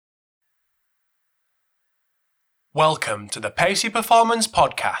Welcome to the Pacey Performance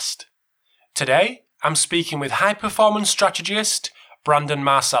Podcast. Today, I'm speaking with high performance strategist Brandon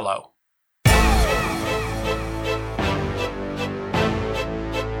Marcello.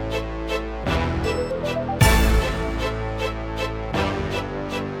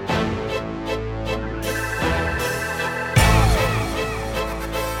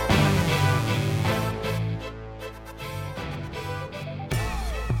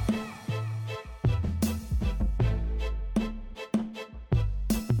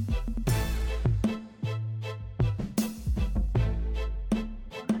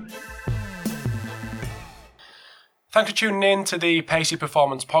 Thanks for tuning in to the Pacey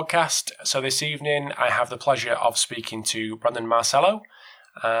Performance Podcast. So this evening, I have the pleasure of speaking to Brandon Marcello.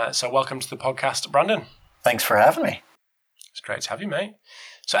 So welcome to the podcast, Brandon. Thanks for having me. It's great to have you, mate.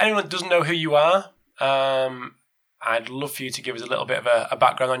 So anyone that doesn't know who you are, I'd love for you to give us a little bit of a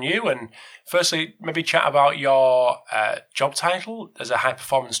background on you. And firstly, maybe chat about your job title as a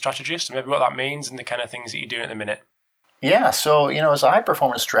high-performance strategist and maybe what that means and the kind of things that you're doing at the minute. Yeah, so, as a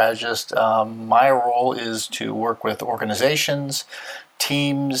high-performance strategist, my role is to work with organizations,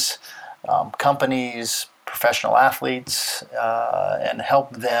 teams, companies, professional athletes, and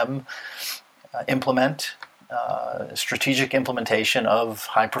help them implement strategic implementation of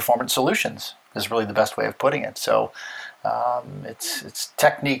high-performance solutions is really the best way of putting it. So it's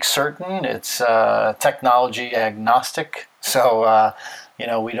technique certain, it's technology agnostic, so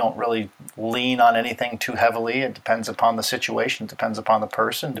we don't really lean on anything too heavily. It depends upon the situation, depends upon the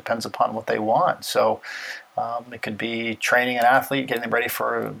person, depends upon what they want. So it could be training an athlete, getting them ready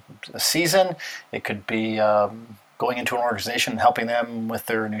for a season. It could be going into an organization and helping them with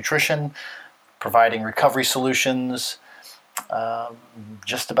their nutrition, providing recovery solutions,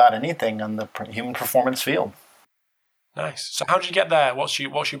 just about anything on the human performance field. Nice. So how did you get there? What's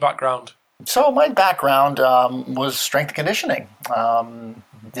your background? So my background was strength and conditioning.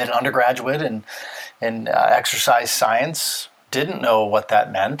 Did an undergraduate in exercise science. Didn't know what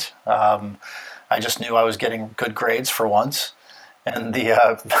that meant. I just knew I was getting good grades for once. And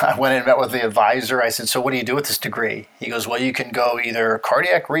I went and met with the advisor. I said, "So what do you do with this degree?" He goes, "Well, you can go either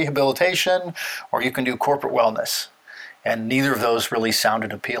cardiac rehabilitation or you can do corporate wellness." And neither of those really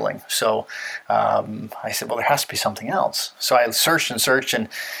sounded appealing. So I said, "Well, there has to be something else." So I searched and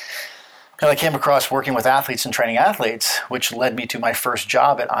I came across working with athletes and training athletes, which led me to my first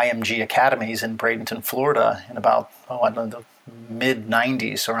job at IMG Academies in Bradenton, Florida in about the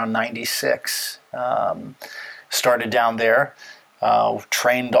mid-90s, around 96. Started down there,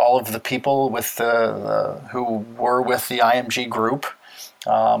 trained all of the people with who were with the IMG group.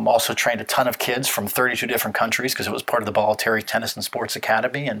 Also trained a ton of kids from 32 different countries because it was part of the Bollettieri Tennis and Sports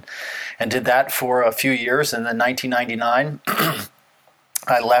Academy, and did that for a few years. And then 1999,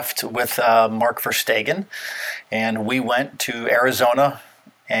 I left with Mark Verstegen, and we went to Arizona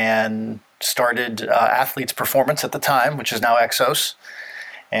and started Athletes Performance at the time, which is now Exos,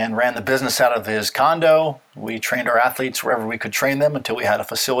 and ran the business out of his condo. We trained our athletes wherever we could train them until we had a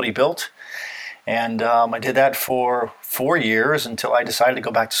facility built. And I did that for 4 years until I decided to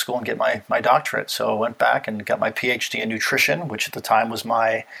go back to school and get my doctorate. So I went back and got my PhD in nutrition, which at the time was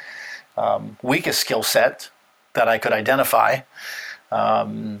my weakest skill set that I could identify.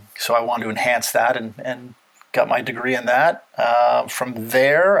 So I wanted to enhance that and got my degree in that. From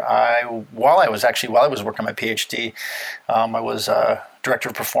there, while I was working on my PhD, I was director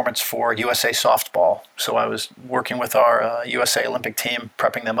of performance for USA Softball. So I was working with our USA Olympic team,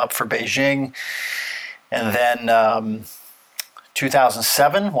 prepping them up for Beijing. And then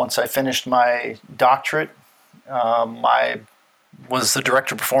 2007, once I finished my doctorate, I was the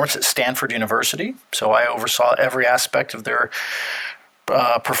director of performance at Stanford University. So I oversaw every aspect of their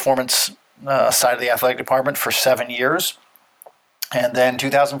performance side of the athletic department for 7 years. And then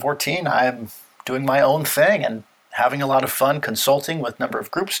 2014, I'm doing my own thing and having a lot of fun consulting with a number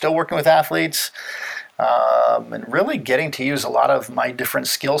of groups, still working with athletes, and really getting to use a lot of my different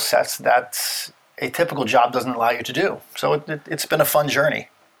skill sets that a typical job doesn't allow you to do. So it's been a fun journey.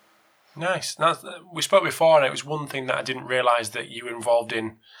 Nice. Now, we spoke before, and it was one thing that I didn't realize that you were involved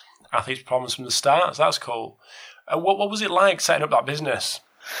in athletes' performance from the start. So that's cool. What was it like setting up that business?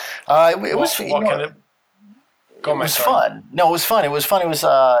 It was fun. No, it was fun. It was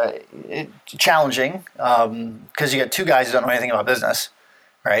challenging because you got two guys who don't know anything about business,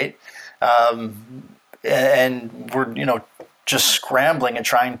 right? And we're just scrambling and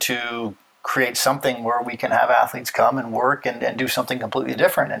trying to create something where we can have athletes come and work and do something completely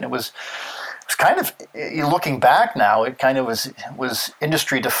different. And it was kind of, looking back now, it kind of was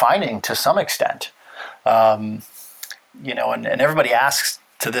industry defining to some extent. And everybody asks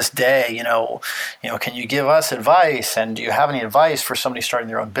to this day, can you give us advice? And do you have any advice for somebody starting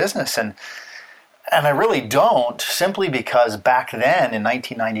their own business? And I really don't, simply because back then in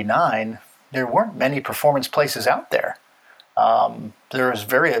 1999, there weren't many performance places out there. There was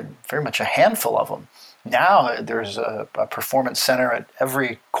very, very much a handful of them. Now there's a performance center at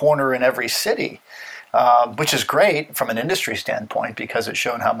every corner in every city, which is great from an industry standpoint because it's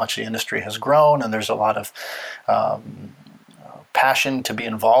shown how much the industry has grown, and there's a lot of passion to be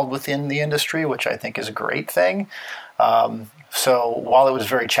involved within the industry, which I think is a great thing. So while it was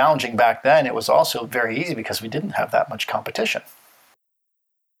very challenging back then, it was also very easy because we didn't have that much competition.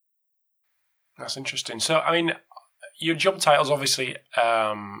 That's interesting. So, I mean, your job title is obviously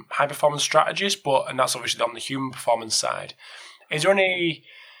high performance strategist, and that's obviously on the human performance side. Is there any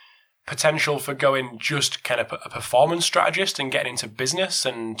potential for going just kind of a performance strategist and getting into business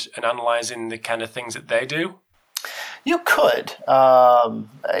and analyzing the kind of things that they do? You could.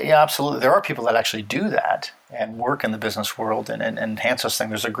 Yeah, absolutely. There are people that actually do that and work in the business world and enhance those things.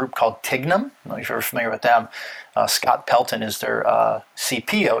 There's a group called Tignum. I don't know if you're familiar with them. Scott Pelton is their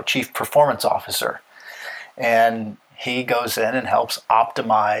CPO, Chief Performance Officer. And he goes in and helps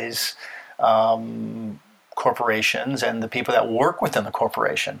optimize corporations and the people that work within the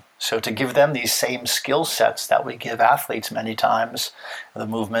corporation. So to give them these same skill sets that we give athletes many times, the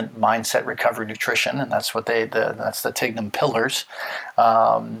movement, mindset, recovery, nutrition, and that's what that's the Tignum pillars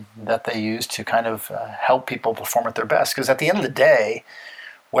that they use to kind of help people perform at their best. Because at the end of the day,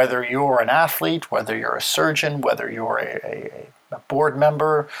 whether you're an athlete, whether you're a surgeon, whether you're a board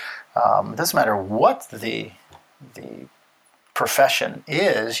member, it doesn't matter what the profession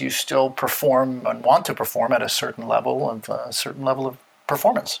is, you still perform and want to perform at a certain level of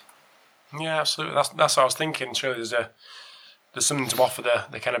performance. Yeah, absolutely. That's what I was thinking. Surely there's something to offer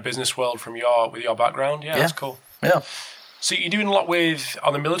the kind of business world with your background. Yeah, that's cool. Yeah. So you're doing a lot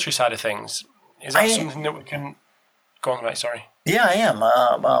on the military side of things. Is that something that we can go on? Right, sorry. Yeah, I am.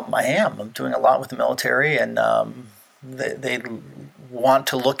 I am. I'm doing a lot with the military, and they want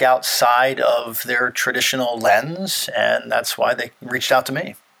to look outside of their traditional lens, and that's why they reached out to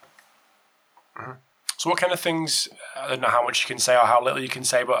me. Mm-hmm. So what kind of things, I don't know how much you can say or how little you can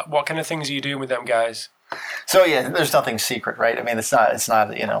say, but what kind of things are you doing with them guys? So yeah, there's nothing secret, right? I mean, it's not it's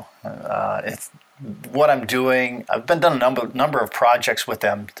what I'm doing. I've done a number of projects with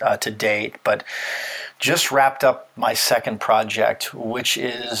them to date, but just wrapped up my second project, which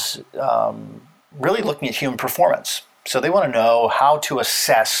is really looking at human performance. So they want to know how to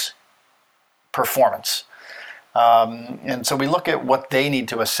assess performance. And so we look at what they need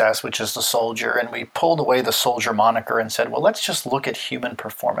to assess, which is the soldier, and we pulled away the soldier moniker and said, well, let's just look at human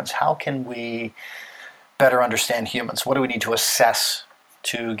performance. How can we better understand humans? What do we need to assess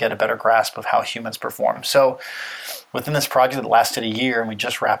to get a better grasp of how humans perform? So within this project that lasted a year, and we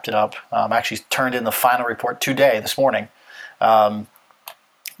just wrapped it up, actually turned in the final report this morning, I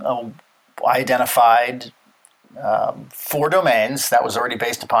identified 4 domains that was already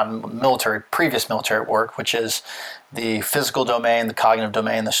based upon previous military work, which is the physical domain, the cognitive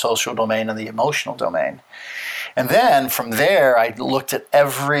domain, the social domain, and the emotional domain. And then from there, I looked at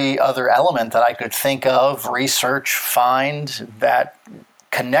every other element that I could think of, research, find that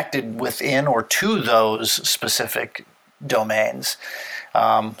connected within or to those specific domains,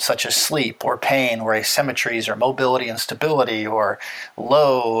 such as sleep or pain or asymmetries or mobility and stability or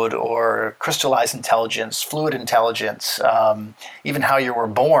load or crystallized intelligence, fluid intelligence, even how you were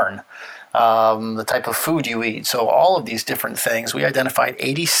born, the type of food you eat. So all of these different things, we identified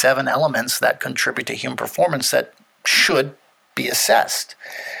 87 elements that contribute to human performance that should be assessed.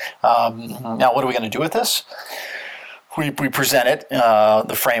 Now, what are we going to do with this? We presented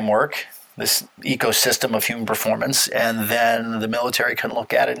the framework, this ecosystem of human performance, and then the military can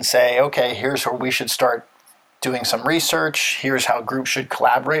look at it and say, okay, here's where we should start doing some research. Here's how groups should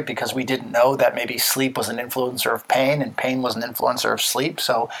collaborate, because we didn't know that maybe sleep was an influencer of pain and pain was an influencer of sleep.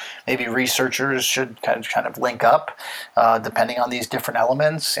 So maybe researchers should kind of link up depending on these different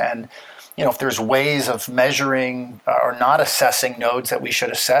elements. And if there's ways of measuring or not assessing nodes that we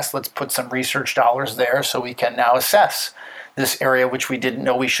should assess, let's put some research dollars there so we can now assess this area which we didn't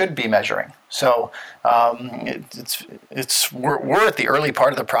know we should be measuring. So we're at the early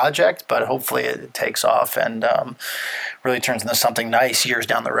part of the project, but hopefully it takes off and really turns into something nice years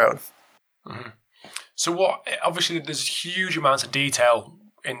down the road. Mm-hmm. So obviously there's huge amounts of detail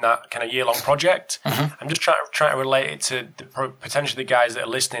in that kind of year-long project. Mm-hmm. I'm just trying to relate it to potentially the guys that are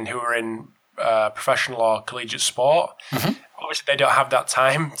listening who are in professional or collegiate sport. Mm-hmm. Obviously they don't have that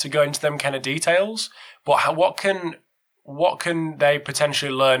time to go into them kind of details, but what can they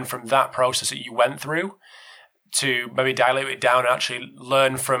potentially learn from that process that you went through to maybe dilute it down and actually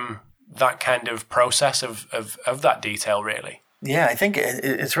learn from that kind of process of that detail, really? Yeah, I think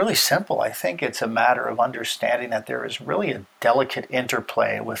it's really simple. I think it's a matter of understanding that there is really a delicate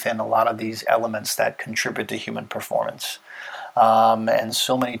interplay within a lot of these elements that contribute to human performance. And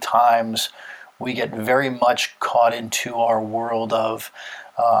so many times we get very much caught into our world of,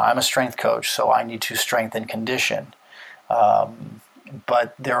 I'm a strength coach, so I need to strengthen condition.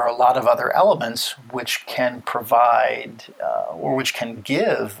 But there are a lot of other elements which can provide or which can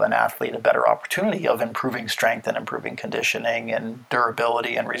give an athlete a better opportunity of improving strength and improving conditioning and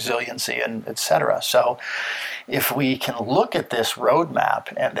durability and resiliency and et cetera. So if we can look at this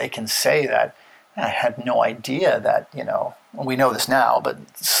roadmap and they can say that, I had no idea that, we know this now, but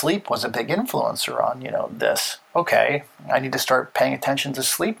sleep was a big influencer on, this. Okay, I need to start paying attention to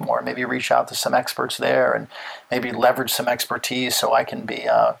sleep more. Maybe reach out to some experts there and maybe leverage some expertise so I can be,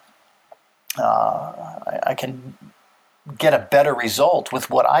 I can get a better result with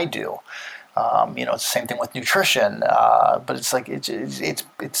what I do. It's the same thing with nutrition, but it's like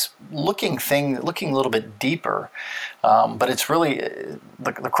it's looking a little bit deeper. But it's really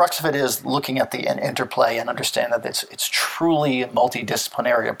the crux of it is looking at the interplay and understand that it's truly a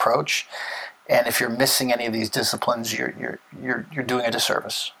multidisciplinary approach. And if you're missing any of these disciplines, you're doing a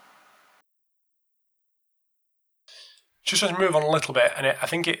disservice. Just to move on a little bit, and I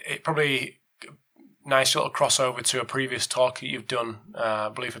think it probably nice little crossover to a previous talk that you've done, I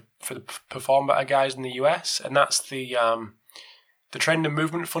believe for the Perform Better guys in the US, and that's the training and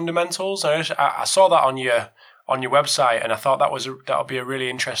movement fundamentals. I saw that on your website, and I thought that would be a really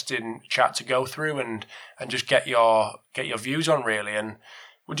interesting chat to go through and just get your views on, really. And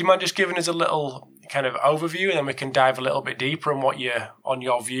would you mind just giving us a little kind of overview, and then we can dive a little bit deeper on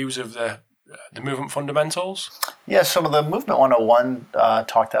your views of the movement fundamentals? Yeah, so the Movement 101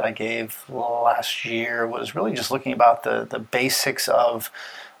 talk that I gave last year was really just looking about the basics of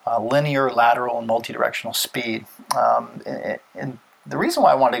linear, lateral, and multidirectional speed. And the reason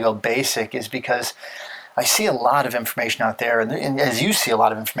why I wanted to go basic is because I see a lot of information out there, and as you see a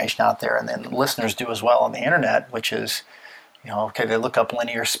lot of information out there, and then listeners do as well on the internet, which is, they look up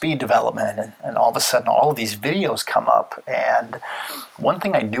linear speed development, and all of a sudden all of these videos come up. And one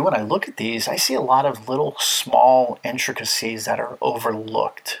thing I do when I look at these, I see a lot of little small intricacies that are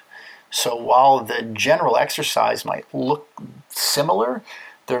overlooked. So while the general exercise might look similar,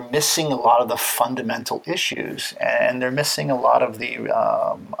 they're missing a lot of the fundamental issues, and they're missing a lot of the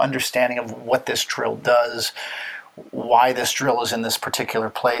understanding of what this drill does, why this drill is in this particular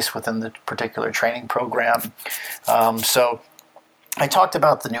place within the particular training program. So I talked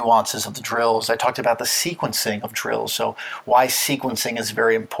about the nuances of the drills. I talked about the sequencing of drills. So why sequencing is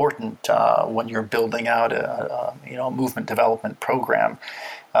very important when you're building out a movement development program.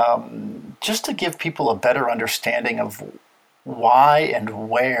 Just to give people a better understanding of why and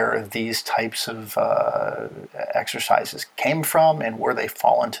where these types of exercises came from and where they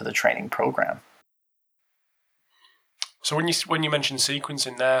fall into the training program. So when you mentioned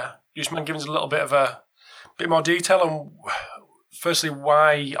sequencing there, you just mind giving us a little bit more detail on, firstly,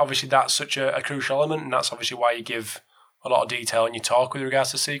 why obviously that's such a crucial element, and that's obviously why you give a lot of detail in your talk with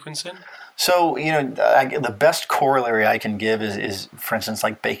regards to sequencing? So, the best corollary I can give is, for instance,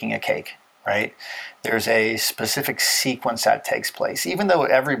 like baking a cake, right? There's a specific sequence that takes place. Even though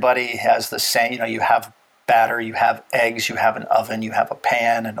everybody has the same, you have batter, you have eggs, you have an oven, you have a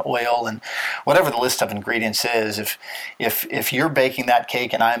pan and oil, and whatever the list of ingredients is, if you're baking that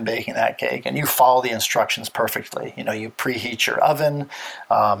cake and I'm baking that cake and you follow the instructions perfectly, you preheat your oven,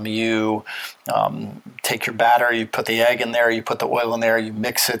 you take your batter, you put the egg in there, you put the oil in there, you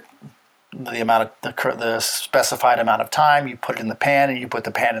mix it the specified amount of time, you put it in the pan, and you put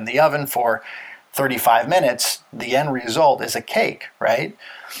the pan in the oven for 35 minutes, the end result is a cake, right?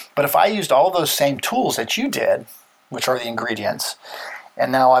 But if I used all those same tools that you did, which are the ingredients,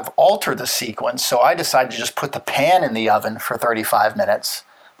 and now I've altered the sequence, so I decided to just put the pan in the oven for 35 minutes,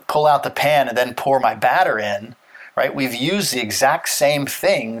 pull out the pan, and then pour my batter in, right? We've used the exact same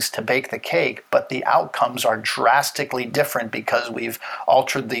things to bake the cake, but the outcomes are drastically different because we've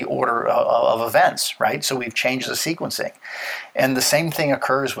altered the order of events, right? So we've changed the sequencing. And the same thing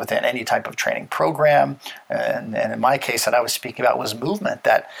occurs within any type of training program. And in my case that I was speaking about was movement,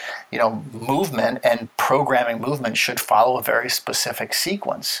 that, movement and programming movement should follow a very specific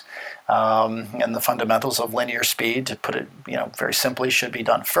sequence. And the fundamentals of linear speed, to put it, very simply, should be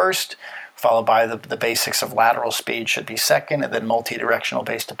done first, followed by the basics of lateral speed should be second, and then multi-directional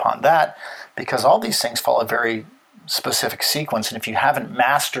based upon that, because all these things follow a very specific sequence. And if you haven't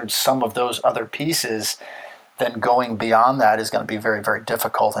mastered some of those other pieces, then going beyond that is going to be very, very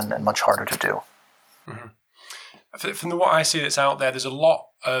difficult and much harder to do. Mm-hmm. from what I see that's out there, there's a lot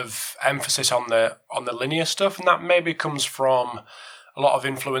of emphasis on the linear stuff, and that maybe comes from a lot of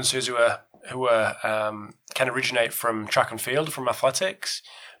influencers who can originate from track and field, from athletics.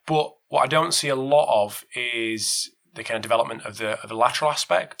 But what I don't see a lot of is the kind of development of the lateral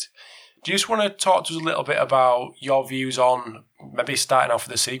aspect. Do you just want to talk to us a little bit about your views on maybe starting off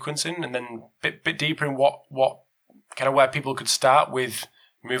with the sequencing, and then a bit deeper in what kind of where people could start with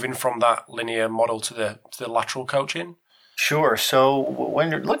moving from that linear model to the lateral coaching? Sure. So when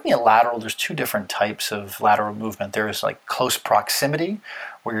you're looking at lateral, there's two different types of lateral movement. There's like close proximity,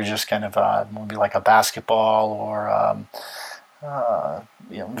 where you're just kind of maybe like a basketball or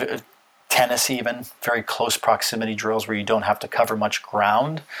tennis, even very close proximity drills where you don't have to cover much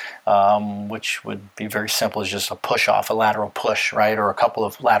ground, which would be very simple as just a push off, a lateral push, right, or a couple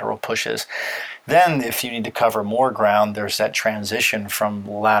of lateral pushes. Then if you need to cover more ground, there's that transition from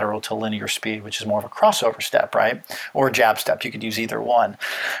lateral to linear speed, which is more of a crossover step, right, or a jab step. You could use either one.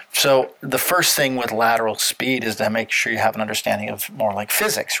 So the first thing with lateral speed is to make sure you have an understanding of more like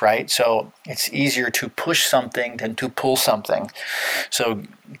physics, right? So it's easier to push something than to pull something. So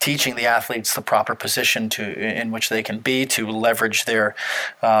teaching the athletes the proper position in which they can be to leverage their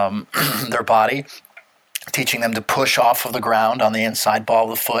body, teaching them to push off of the ground on the inside ball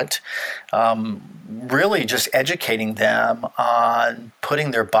of the foot, really just educating them on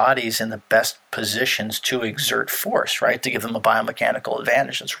putting their bodies in the best positions to exert force, right, to give them a biomechanical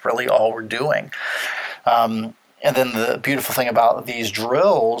advantage. That's really all we're doing. And then the beautiful thing about these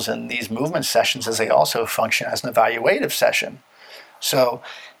drills and these movement sessions is they also function as an evaluative session. So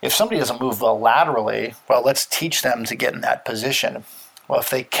if somebody doesn't move well laterally, well, let's teach them to get in that position. Well,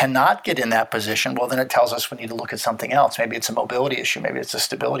 if they cannot get in that position, well, then it tells us we need to look at something else. Maybe it's a mobility issue. Maybe it's a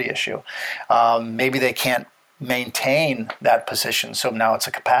stability issue. Maybe they can't maintain that position, so now it's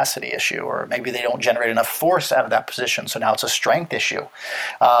a capacity issue. Or maybe they don't generate enough force out of that position, so now it's a strength issue.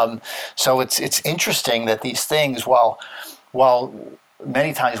 So it's interesting that these things, while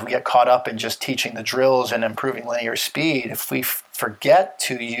many times we get caught up in just teaching the drills and improving linear speed, if we forget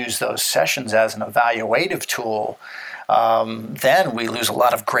to use those sessions as an evaluative tool, then we lose a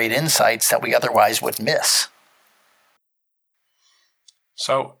lot of great insights that we otherwise would miss.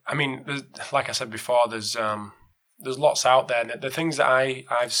 So, I mean, like I said before, there's lots out there. And the things that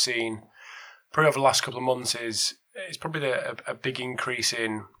I've seen probably over the last couple of months is probably a big increase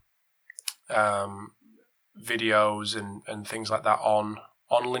in videos and things like that on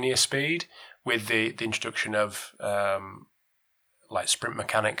linear speed, with the introduction of like sprint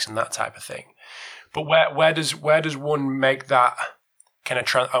mechanics and that type of thing. But where does one make that kind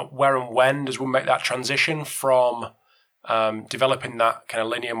of where and when does one make that transition from developing that kind of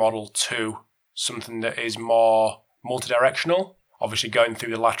linear model to something that is more multidirectional, obviously going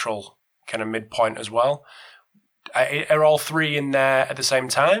through the lateral kind of midpoint as well? Are all three in there at the same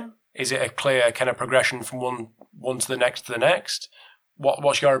time? Is it a clear kind of progression from one to the next?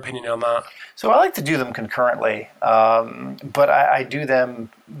 What's your opinion on that? So I like to do them concurrently, but I do them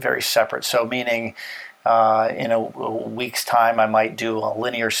very separate. So meaning in a week's time, I might do a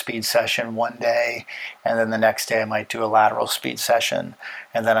linear speed session one day, and then the next day I might do a lateral speed session,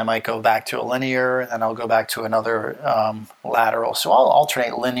 and then I might go back to a linear, and then I'll go back to another lateral. So I'll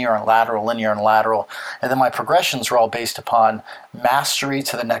alternate linear and lateral, and then my progressions are all based upon mastery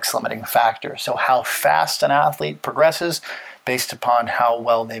to the next limiting factor. So how fast an athlete progresses based upon how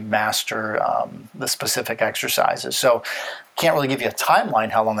well they master the specific exercises. So can't really give you a timeline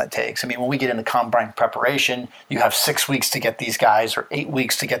how long that takes. I mean, when we get into combine preparation, you have 6 weeks to get these guys or 8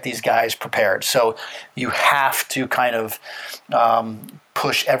 weeks to get these guys prepared. So you have to kind of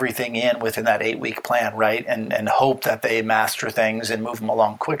push everything in within that 8-week plan, right? And hope that they master things and move them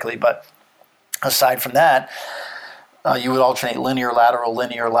along quickly. But aside from that, you would alternate linear,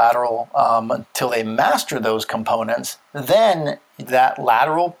 lateral, until they master those components. Then that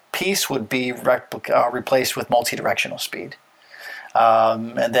lateral piece would be replaced with multidirectional speed.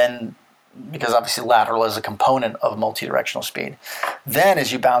 And then, because obviously lateral is a component of multidirectional speed. Then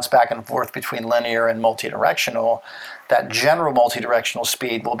as you bounce back and forth between linear and multidirectional, that general multidirectional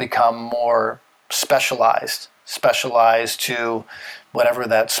speed will become more specialized to whatever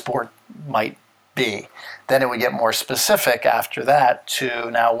that sport might be. Then it would get more specific after that to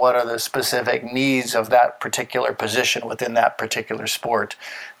now what are the specific needs of that particular position within that particular sport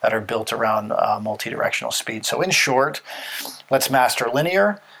that are built around multidirectional speed. So in short, let's master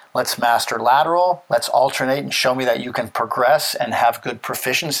linear, let's master lateral, let's alternate and show me that you can progress and have good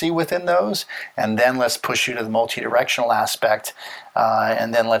proficiency within those, and then let's push you to the multidirectional aspect,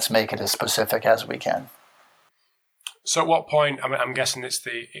 and then let's make it as specific as we can. So at what point, I'm guessing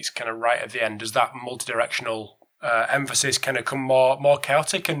it's kind of right at the end, does that multidirectional emphasis kind of come more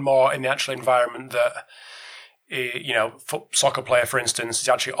chaotic and more in the actual environment that, soccer player, for instance, is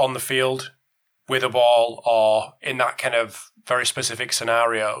actually on the field with a ball or in that kind of very specific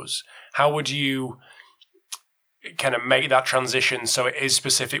scenarios. How would you kind of make that transition so it is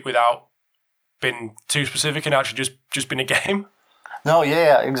specific without being too specific and actually just being a game? No,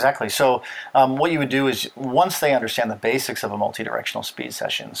 yeah, exactly. So what you would do is once they understand the basics of a multi-directional speed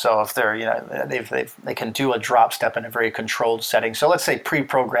session. So if they're, they can do a drop step in a very controlled setting. So let's say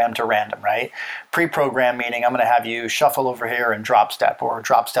pre-programmed to random, right? Pre-programmed meaning I'm going to have you shuffle over here and drop step, or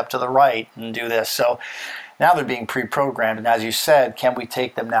drop step to the right and do this. So now they're being pre-programmed. And as you said, can we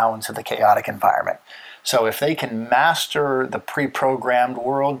take them now into the chaotic environment? So if they can master the pre-programmed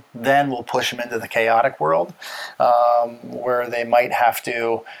world, then we'll push them into the chaotic world, where they might have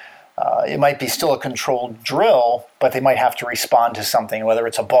to, it might be still a controlled drill, but they might have to respond to something, whether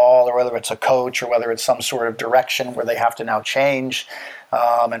it's a ball or whether it's a coach or whether it's some sort of direction where they have to now change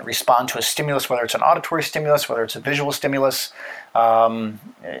and respond to a stimulus, whether it's an auditory stimulus, whether it's a visual stimulus,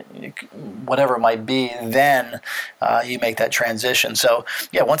 whatever it might be, then you make that transition. So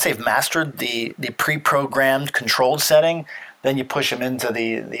yeah, once they've mastered the pre-programmed controlled setting, then you push them into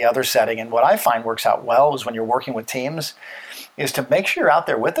the other setting. And what I find works out well is when you're working with teams is to make sure you're out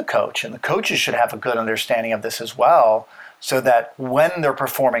there with the coach, and the coaches should have a good understanding of this as well, so that when they're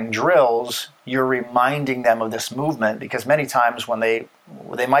performing drills, you're reminding them of this movement, because many times when they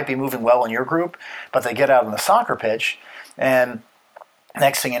might be moving well in your group, but they get out on the soccer pitch, and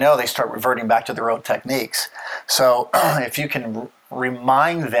next thing you know, they start reverting back to their old techniques. So if you can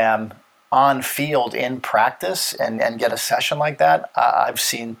remind them on field in practice and get a session like that, I've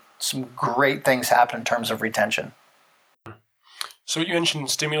seen some great things happen in terms of retention. So you mentioned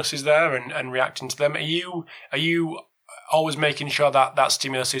stimulus is there and reacting to them. Are you always making sure that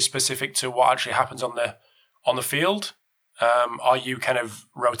stimulus is specific to what actually happens on the field? Are you kind of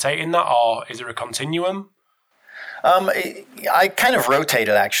rotating that, or is there a continuum? I kind of rotate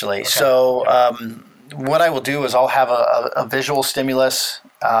it, actually. Okay. So what I will do is I'll have a visual stimulus.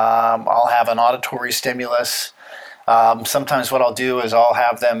 I'll have an auditory stimulus. Sometimes what I'll do is I'll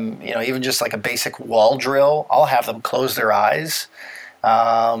have them, even just like a basic wall drill, I'll have them close their eyes.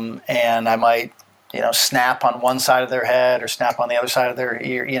 And I might, snap on one side of their head or snap on the other side of their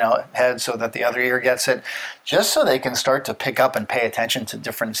ear, head, so that the other ear gets it, just so they can start to pick up and pay attention to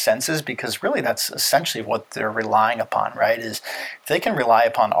different senses, because really that's essentially what they're relying upon, right? Is if they can rely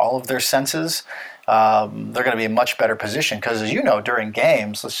upon all of their senses, they're going to be in a much better position, because as you know, during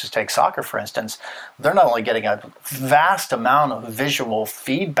games, let's just take soccer for instance, they're not only getting a vast amount of visual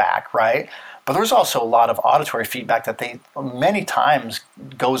feedback, right? But there's also a lot of auditory feedback that many times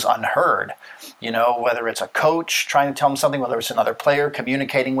goes unheard. Whether it's a coach trying to tell them something, whether it's another player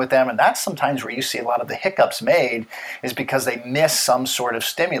communicating with them, and that's sometimes where you see a lot of the hiccups made, is because they miss some sort of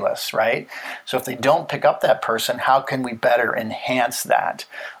stimulus, right? So if they don't pick up that person, how can we better enhance that?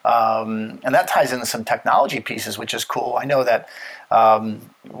 And that ties into some technology pieces, which is cool. I know that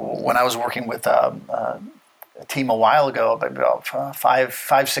when I was working with a team a while ago, about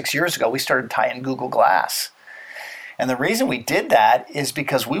 5-6 years ago, we started tying Google Glass. And the reason we did that is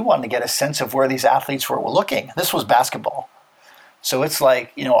because we wanted to get a sense of where these athletes were looking. This was basketball. So it's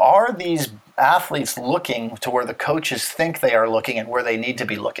like, are these athletes looking to where the coaches think they are looking and where they need to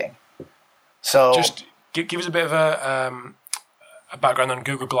be looking? So just give us a bit of a background on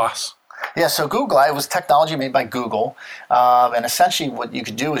Google Glass. Yeah, so Google Glass, it was technology made by Google, and essentially what you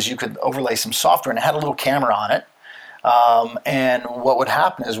could do is you could overlay some software, and it had a little camera on it, and what would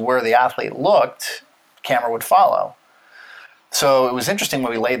happen is where the athlete looked, camera would follow. So it was interesting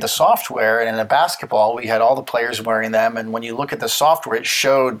when we laid the software, and in a basketball, we had all the players wearing them, and when you look at the software, it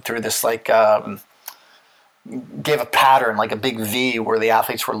showed through this gave a pattern, like a big V, where the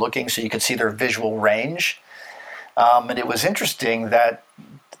athletes were looking, so you could see their visual range. And it was interesting that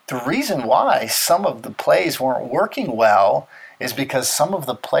the reason why some of the plays weren't working well is because some of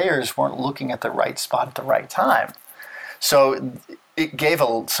the players weren't looking at the right spot at the right time. So it gave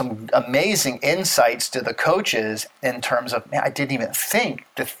some amazing insights to the coaches in terms of, I didn't even think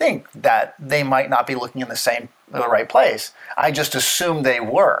that they might not be looking in the right place. I just assumed they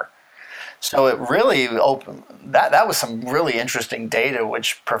were. So it really opened, that was some really interesting data,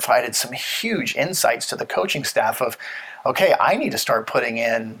 which provided some huge insights to the coaching staff of, okay, I need to start putting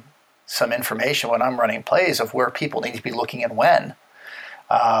in some information when I'm running plays of where people need to be looking and when,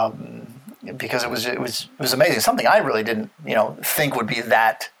 because it was amazing. Something I really didn't think would be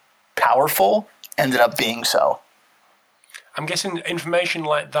that powerful ended up being so. I'm guessing information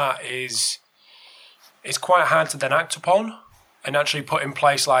like that is quite hard to then act upon and actually put in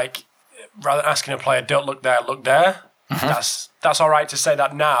place. Like rather than asking a player, don't look there, look there, that's all right to say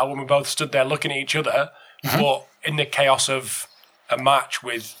that now when we both stood there looking at each other, but in the chaos of a match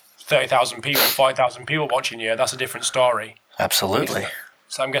with 30,000 people, 40,000 people watching you, that's a different story. Absolutely.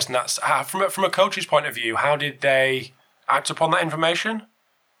 So I'm guessing that's, from a coach's point of view, how did they act upon that information?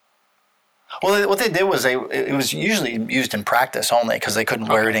 Well, what they did was it was usually used in practice only because they couldn't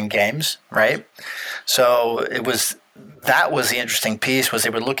wear it in games, right? So that was the interesting piece, was they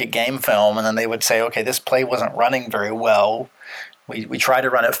would look at game film and then they would say, okay, this play wasn't running very well. We tried to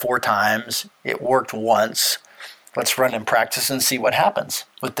run it 4 times. It worked once. Let's run in practice and see what happens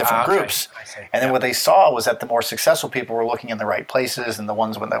with different groups. And then what they saw was that the more successful people were looking in the right places and the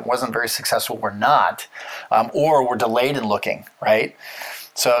ones that wasn't very successful were not, or were delayed in looking, right?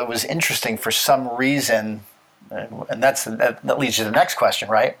 So it was interesting for some reason, and that leads you to the next question,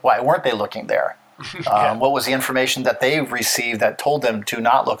 right? Why weren't they looking there? What was the information that they received that told them to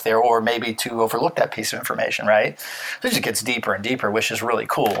not look there, or maybe to overlook that piece of information, right? It just gets deeper and deeper, which is really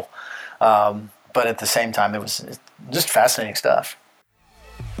cool. But at the same time, it was just fascinating stuff.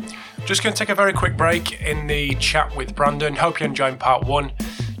 Just going to take a very quick break in the chat with Brandon. Hope you're enjoying part 1.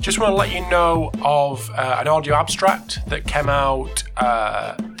 Just want to let you know of an audio abstract that came out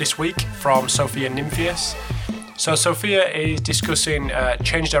this week from Sophia Nymphius. So Sophia is discussing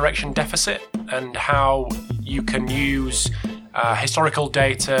change direction deficit and how you can use historical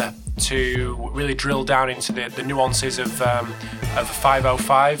data to really drill down into the nuances of a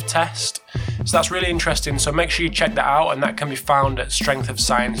 505 test. So that's really interesting. So make sure you check that out, and that can be found at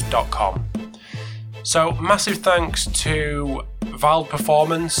strengthofscience.com. So massive thanks to Vald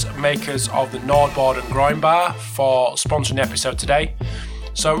Performance, makers of the Nordboard and groin bar, for sponsoring the episode today.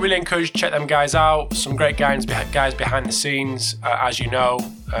 So really encourage you to check them guys out. Some great guys behind the scenes, as you know,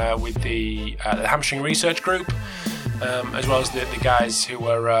 with the Hamstring Research Group, as well as the guys who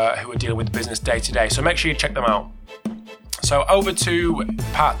are dealing with the business day to day. So make sure you check them out. So over to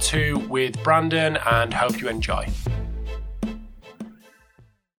part 2 with Brandon, and hope you enjoy.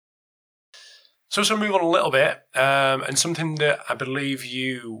 So we'll move on a little bit, and something that I believe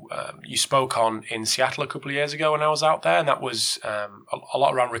you spoke on in Seattle a couple of years ago when I was out there, and that was a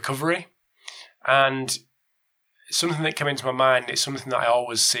lot around recovery. And something that came into my mind, it's something that I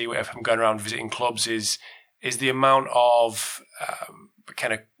always see if I'm going around visiting clubs, is the amount of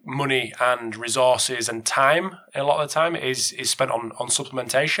kind of money and resources and time, a lot of the time, is spent on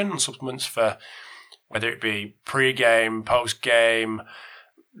supplementation and supplements, for whether it be pre-game, post-game,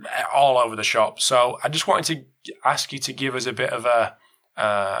 all over the shop. So I just wanted to ask you to give us a bit of a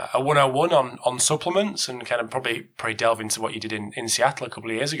 101 on supplements, and kind of probably delve into what you did in Seattle a couple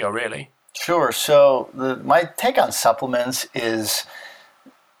of years ago, really. Sure. So my take on supplements is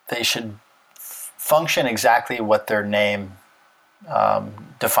they should function exactly what their name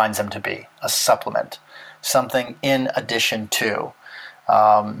defines them to be, a supplement, something in addition to,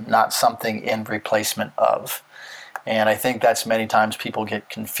 not something in replacement of. And I think that's many times people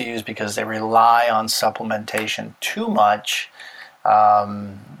get confused because they rely on supplementation too much.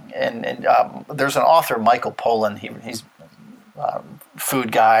 There's an author, Michael Pollan, he's a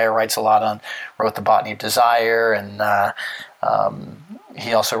food guy, wrote The Botany of Desire, and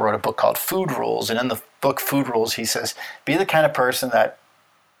he also wrote a book called Food Rules. And in the book Food Rules, he says, be the kind of person that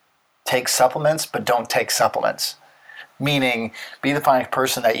takes supplements but don't take supplements. Meaning, be the kind of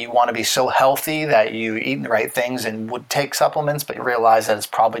person that you want to be so healthy that you eat the right things and would take supplements, but you realize that it's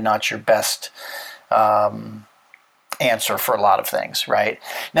probably not your best answer for a lot of things, right?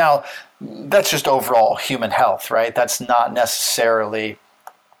 Now, that's just overall human health, right? That's not necessarily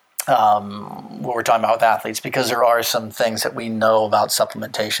what we're talking about with athletes, because there are some things that we know about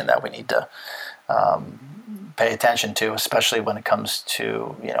supplementation that we need to pay attention to, especially when it comes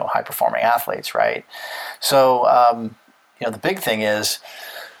to high-performing athletes, right? So, the big thing is,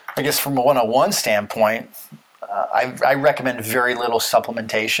 I guess from a 101 standpoint, I recommend very little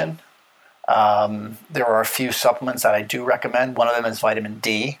supplementation. There are a few supplements that I do recommend. One of them is vitamin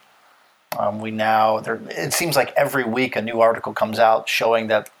D. It seems like every week a new article comes out showing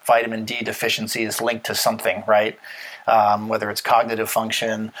that vitamin D deficiency is linked to something, right? Whether it's cognitive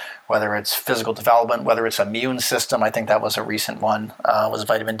function, whether it's physical development, whether it's immune system. I think that was a recent one, was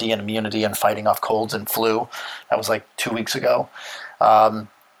vitamin D and immunity and fighting off colds and flu. That was like 2 weeks ago.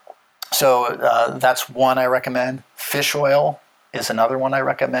 So that's one I recommend. Fish oil is another one I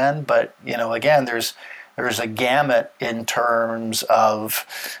recommend. But, again, there's a gamut in terms of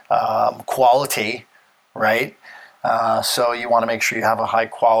quality, right? So you want to make sure you have a high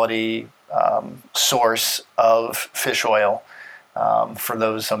quality source of fish oil for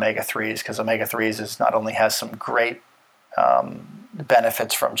those omega-3s, because omega-3s not only has some great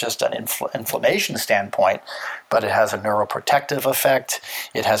benefits from just an inflammation standpoint, but it has a neuroprotective effect.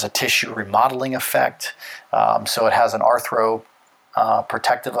 It has a tissue remodeling effect. So it has an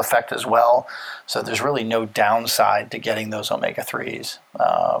protective effect as well. So there's really no downside to getting those omega-3s.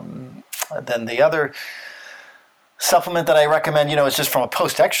 Then the other supplement that I recommend, is just from a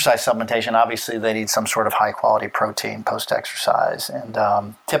post-exercise supplementation. Obviously, they need some sort of high-quality protein post-exercise. And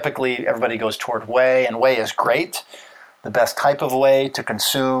typically, everybody goes toward whey, and whey is great. The best type of whey to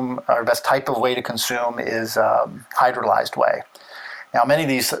consume, or best type of whey to consume is hydrolyzed whey. Now, many of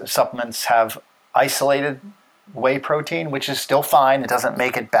these supplements have isolated whey protein, which is still fine. It doesn't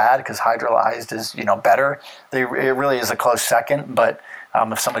make it bad because hydrolyzed is, better. It really is a close second, but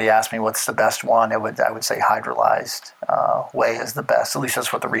if somebody asked me what's the best one, I would say hydrolyzed whey is the best. At least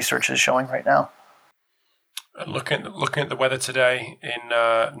that's what the research is showing right now. Looking at the weather today in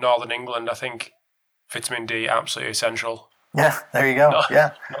northern England, I think vitamin D absolutely essential. Yeah, there you go.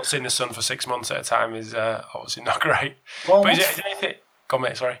 Not seeing the sun for 6 months at a time is obviously not great. Well, but is there anything? Go on,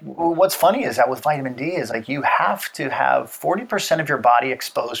 mate, sorry. What's funny is that with vitamin D is like you have to have 40% of your body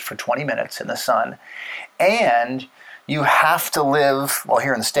exposed for 20 minutes in the sun, and you have to live,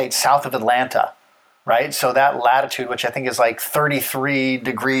 here in the States, south of Atlanta, right? So that latitude, which I think is like 33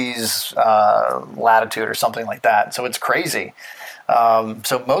 degrees latitude or something like that. So it's crazy.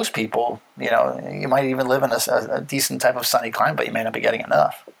 So most people, you might even live in a decent type of sunny climate, but you may not be getting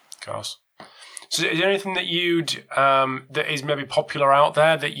enough. Of course. So is there anything that that is maybe popular out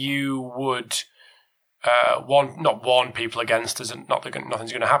there that you would not warn people against, as not that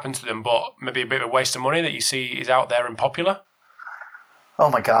nothing's going to happen to them, but maybe a bit of a waste of money that you see is out there and popular? Oh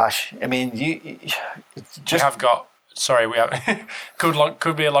my gosh! I mean, we have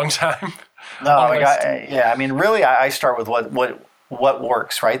could be a long time. No, I mean, really, I start with what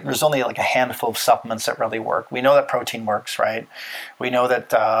works, right? There's only like a handful of supplements that really work. We know that protein works, right? We know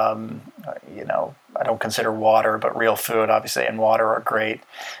that, I don't consider water, but real food, obviously, and water are great.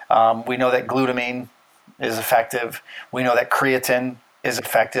 We know that glutamine is effective. We know that creatine is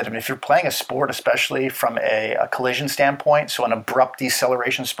effective. I mean, if you're playing a sport, especially from a collision standpoint, so an abrupt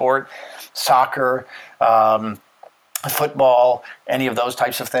deceleration sport, soccer, football, any of those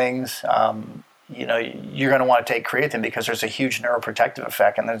types of things, you're going to want to take creatine because there's a huge neuroprotective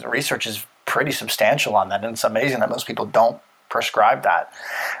effect, and the research is pretty substantial on that, and it's amazing that most people don't prescribe that.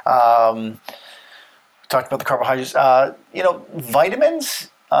 Talked about the carbohydrates. Vitamins,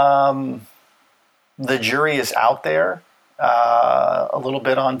 the jury is out there a little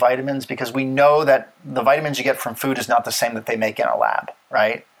bit on vitamins because we know that the vitamins you get from food is not the same that they make in a lab,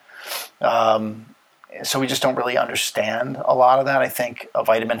 right? So we just don't really understand a lot of that. I think a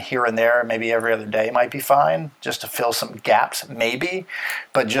vitamin here and there, maybe every other day might be fine, just to fill some gaps, maybe.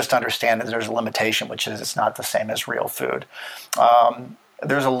 But just understand that there's a limitation, which is it's not the same as real food.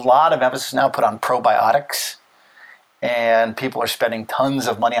 There's a lot of emphasis now put on probiotics, and people are spending tons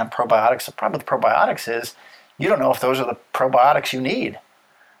of money on probiotics. The problem with probiotics is you don't know if those are the probiotics you need.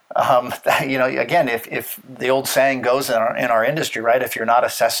 Again, if the old saying goes in our industry, right, if you're not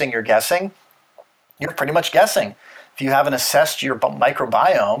assessing, you're guessing. You're pretty much guessing. If you haven't assessed your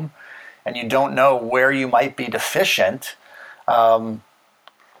microbiome and you don't know where you might be deficient, you're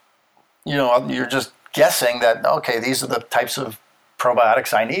just guessing that, okay, these are the types of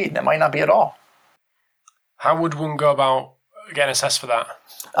probiotics I need. It might not be at all. How would one go about getting assessed for that?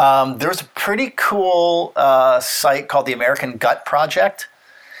 There's a pretty cool site called the American Gut Project.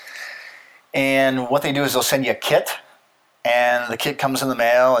 And what they do is they'll send you a kit. And the kit comes in the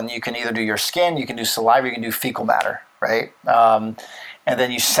mail, and you can either do your skin, you can do saliva, you can do fecal matter, right? And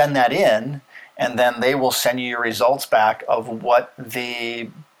then you send that in, and then they will send you your results back of what the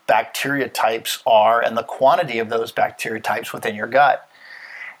bacteria types are and the quantity of those bacteria types within your gut.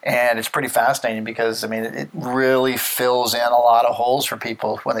 And it's pretty fascinating because, it really fills in a lot of holes for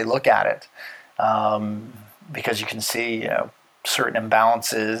people when they look at it. Because you can see, certain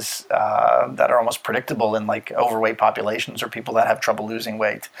imbalances that are almost predictable in like overweight populations or people that have trouble losing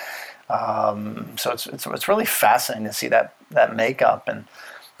weight. So it's really fascinating to see that makeup. And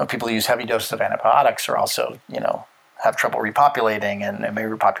people who use heavy doses of antibiotics are also, have trouble repopulating and may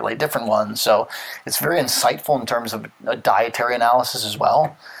repopulate different ones. So it's very insightful in terms of a dietary analysis as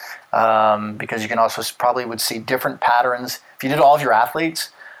well. Because you can also probably would see different patterns. If you did all of your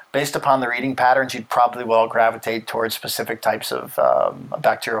athletes, based upon their eating patterns, you'd probably well gravitate towards specific types of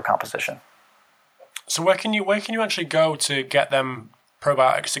bacterial composition. So where can you actually go to get them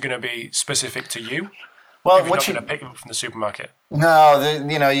probiotics that are going to be specific to you? Well, if you're not going to pick them up from the supermarket. No,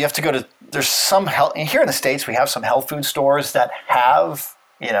 you have to go to. There's some health here in the States. We have some health food stores that have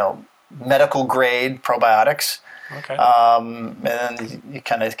medical grade probiotics. Okay. And then you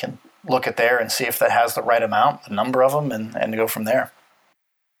kind of can look at there and see if that has the right amount, the number of them, and go from there.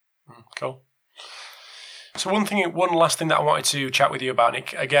 Cool. So one last thing that I wanted to chat with you about,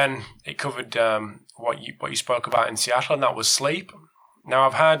 Nick. Again, it covered what you spoke about in Seattle, and that was sleep. Now,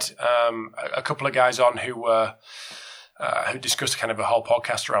 I've had a couple of guys on who discussed kind of a whole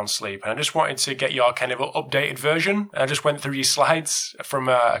podcast around sleep, and I just wanted to get your kind of updated version. I just went through your slides from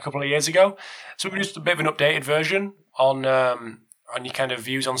a couple of years ago, so maybe just a bit of an updated version on your kind of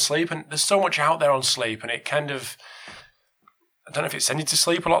views on sleep. And there's so much out there on sleep, and it kind of, I don't know if it sends you to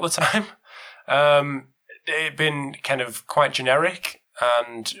sleep a lot of the time. It's been kind of quite generic,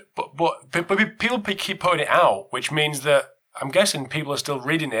 but people keep putting it out, which means that I'm guessing people are still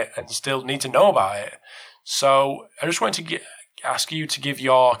reading it and still need to know about it. So I just wanted to ask you to give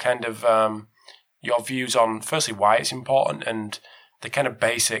your kind of your views on, firstly, why it's important and the kind of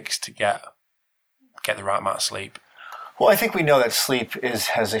basics to get the right amount of sleep. Well, I think we know that sleep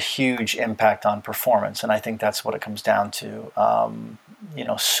has a huge impact on performance, and I think that's what it comes down to.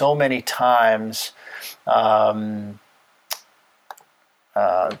 So many times, let's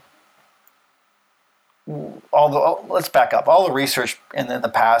back up. All the research in the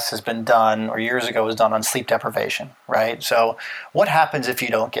past has been done, or years ago was done, on sleep deprivation, right? So what happens if you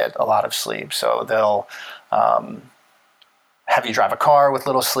don't get a lot of sleep? So they'll have you drive a car with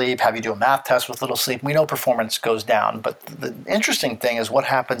little sleep, have you do a math test with little sleep. We know performance goes down, but the interesting thing is what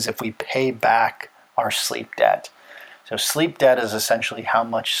happens if we pay back our sleep debt. So sleep debt is essentially how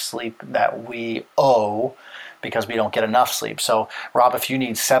much sleep that we owe because we don't get enough sleep. So Rob, if you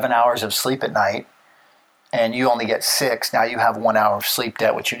need 7 hours of sleep at night and you only get 6, now you have 1 hour of sleep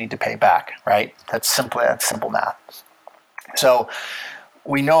debt which you need to pay back, right? That's simple math. So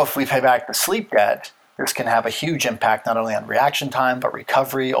we know if we pay back the sleep debt, this can have a huge impact not only on reaction time, but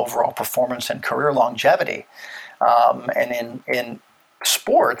recovery, overall performance, and career longevity. And in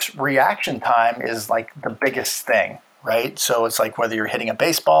sports, reaction time is like the biggest thing, right? So it's like whether you're hitting a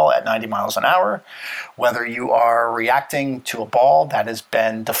baseball at 90 miles an hour, whether you are reacting to a ball that has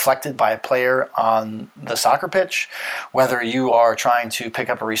been deflected by a player on the soccer pitch, whether you are trying to pick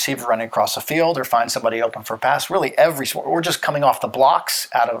up a receiver running across the field or find somebody open for a pass, really every sport, or just coming off the blocks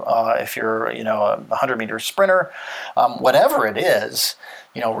out of if you're a 100-meter sprinter, whatever it is,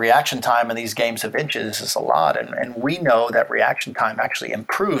 reaction time in these games of inches is a lot. And we know that reaction time actually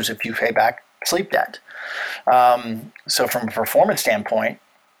improves if you pay back sleep debt. So from a performance standpoint,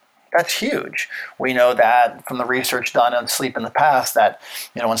 that's huge. We know that from the research done on sleep in the past that,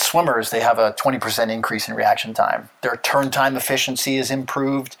 in swimmers, they have a 20% increase in reaction time. Their turn time efficiency is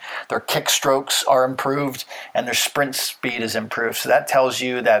improved, their kick strokes are improved, and their sprint speed is improved. So that tells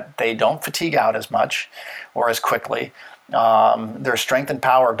you that they don't fatigue out as much or as quickly. Their strength and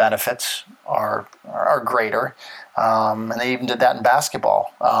power benefits are greater. And they even did that in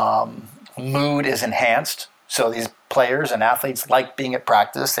basketball. Mood is enhanced. So these players and athletes like being at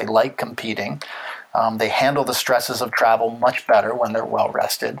practice. They like competing. They handle the stresses of travel much better when they're well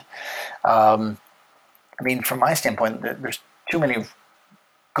rested. From my standpoint, there's too many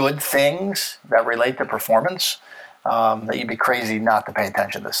good things that relate to performance that you'd be crazy not to pay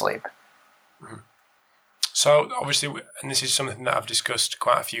attention to sleep. Mm-hmm. So obviously, and this is something that I've discussed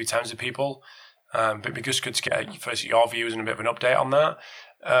quite a few times with people, but it'd be just good to get first your views and a bit of an update on that.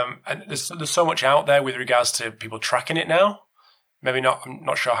 And there's so much out there with regards to people tracking it now. I'm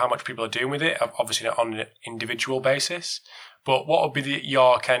not sure how much people are doing with it, obviously not on an individual basis. But what would be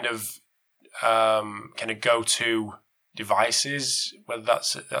your kind of go-to devices, whether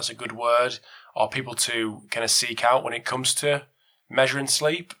that's a good word, or people to kind of seek out when it comes to measuring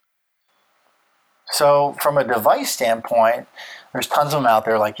sleep? So from a device standpoint, there's tons of them out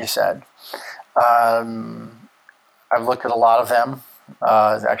there, like you said. I've looked at a lot of them.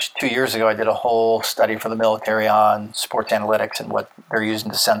 Actually, 2 years ago, I did a whole study for the military on sports analytics and what they're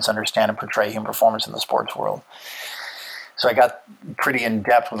using to sense, understand, and portray human performance in the sports world. So I got pretty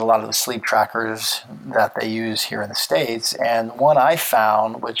in-depth with a lot of the sleep trackers that they use here in the States. And one I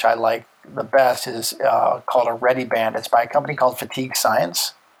found, which I like the best, is called a ReadiBand. It's by a company called Fatigue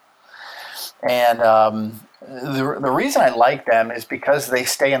Science. And the reason I like them is because they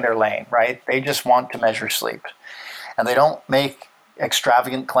stay in their lane, right? They just want to measure sleep. And they don't make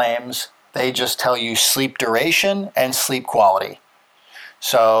extravagant claims. They just tell you sleep duration and sleep quality.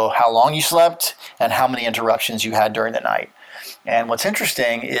 So how long you slept and how many interruptions you had during the night. And what's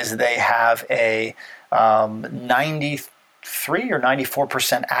interesting is they have a 93 or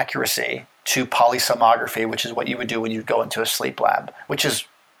 94% accuracy to polysomnography, which is what you would do when you go into a sleep lab, which is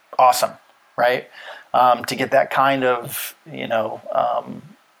awesome, right? To get that kind of,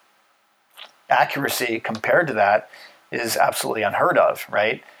 accuracy compared to that is absolutely unheard of,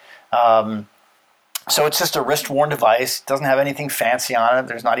 right? So it's just a wrist-worn device. It doesn't have anything fancy on it.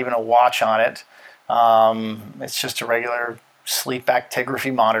 There's not even a watch on it. It's just a regular sleep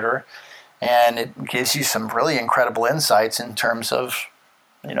actigraphy monitor, and it gives you some really incredible insights in terms of,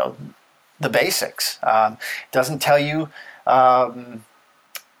 the basics. It doesn't tell you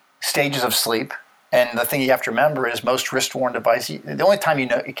stages of sleep. And the thing you have to remember is most wrist-worn devices, the only time you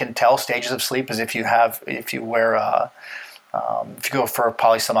can tell stages of sleep is if you go for a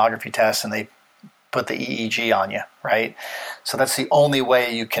polysomnography test and they put the EEG on you, right? So that's the only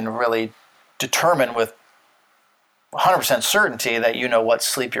way you can really determine with 100% certainty that you know what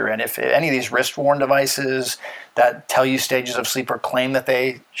sleep you're in. If any of these wrist-worn devices that tell you stages of sleep or claim that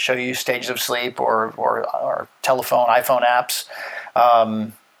they show you stages of sleep or telephone, iPhone apps,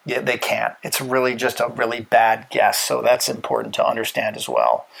 they can't. It's really just a really bad guess. So that's important to understand as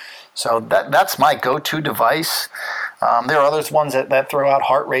well. So that's my go-to device. There are other ones that throw out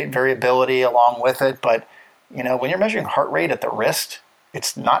heart rate variability along with it, but when you're measuring heart rate at the wrist,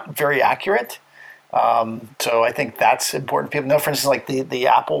 it's not very accurate. So I think that's important. People know, for instance, like the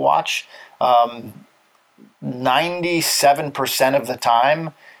Apple Watch, 97% of the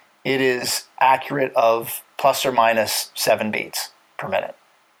time, it is accurate of plus or minus 7 beats per minute.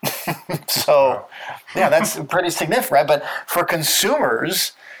 So, yeah, that's pretty significant, right? But for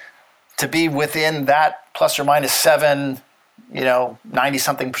consumers to be within that plus or minus 7,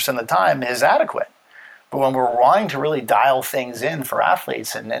 90-something % of the time is adequate. But when we're wanting to really dial things in for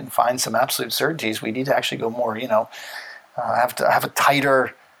athletes and find some absolute certainties, we need to actually go more, have to have a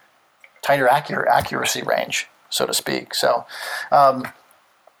tighter accuracy range, so to speak. So,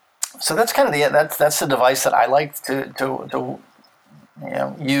 so that's kind of that's the device that I like to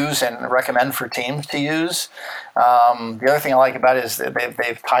use and recommend for teams to use. The other thing I like about it is that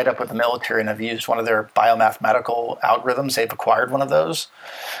they've tied up with the military and have used one of their biomathematical algorithms. They've acquired one of those.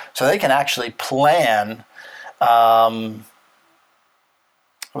 So they can actually plan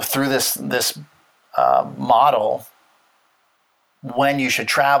through this model when you should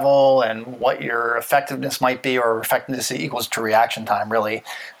travel and what your effectiveness might be, or effectiveness equals to reaction time, really.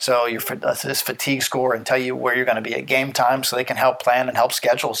 So this fatigue score and tell you where you're going to be at game time, so they can help plan and help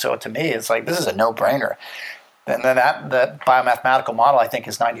schedule. So to me, it's like, this is a no-brainer. And then that biomathematical model, I think,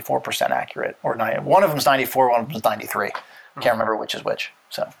 is 94% accurate. Or one of them is 94, one of them is 93. Can't remember which is which.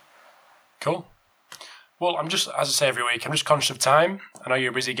 So cool. Well, I'm just, as I say every week, I'm just conscious of time. I know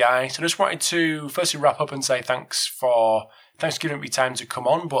you're a busy guy, so I just wanted to firstly wrap up and say thanks for giving me time to come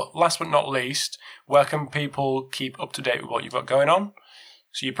on. But last but not least, where can people keep up to date with what you've got going on?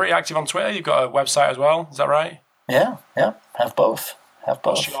 So you're pretty active on Twitter. You've got a website as well. Is that right? Yeah. Have both.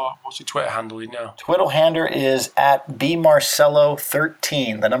 What's your Twitter handle, Twitter handle is at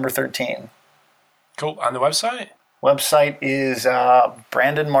bmarcello13, the number 13. Cool. And the website? Website is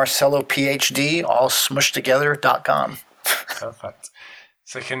Brandon Marcello PhD, all smushed together.com. Perfect.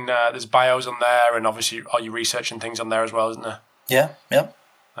 So there's bios on there, and obviously all your research and things on there as well, isn't there? Yeah.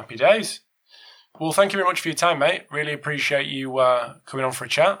 Happy days. Well, thank you very much for your time, mate. Really appreciate you coming on for a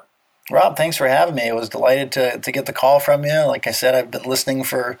chat. Rob, thanks for having me. I was delighted to get the call from you. Like I said, I've been listening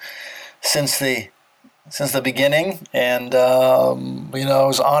since the beginning, and I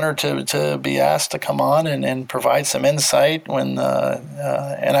was honored to be asked to come on and provide some insight and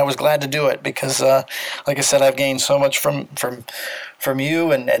I was glad to do it because, like I said, I've gained so much from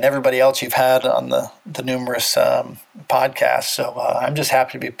you and everybody else you've had on the numerous podcasts. So I'm just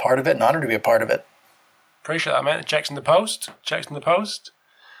happy to be a part of it and honored to be a part of it. Appreciate that, mate. Checks in the post.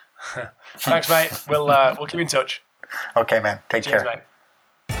 Thanks, mate. We'll keep in touch. Okay, man. Take care. Mate.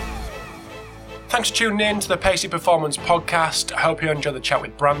 Thanks for tuning in to the Pacey Performance Podcast. I hope you enjoyed the chat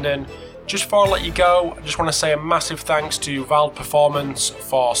with Brandon. Just before I let you go, I just want to say a massive thanks to Vald Performance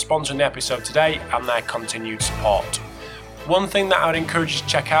for sponsoring the episode today and their continued support. One thing that I would encourage you to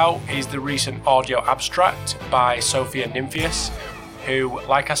check out is the recent audio abstract by Sophia Nymphius, who,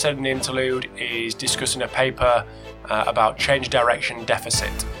 like I said in the interlude, is discussing a paper about change direction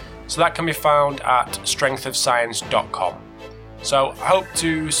deficit. So that can be found at strengthofscience.com. So I hope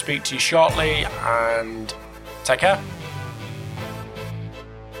to speak to you shortly, and take care.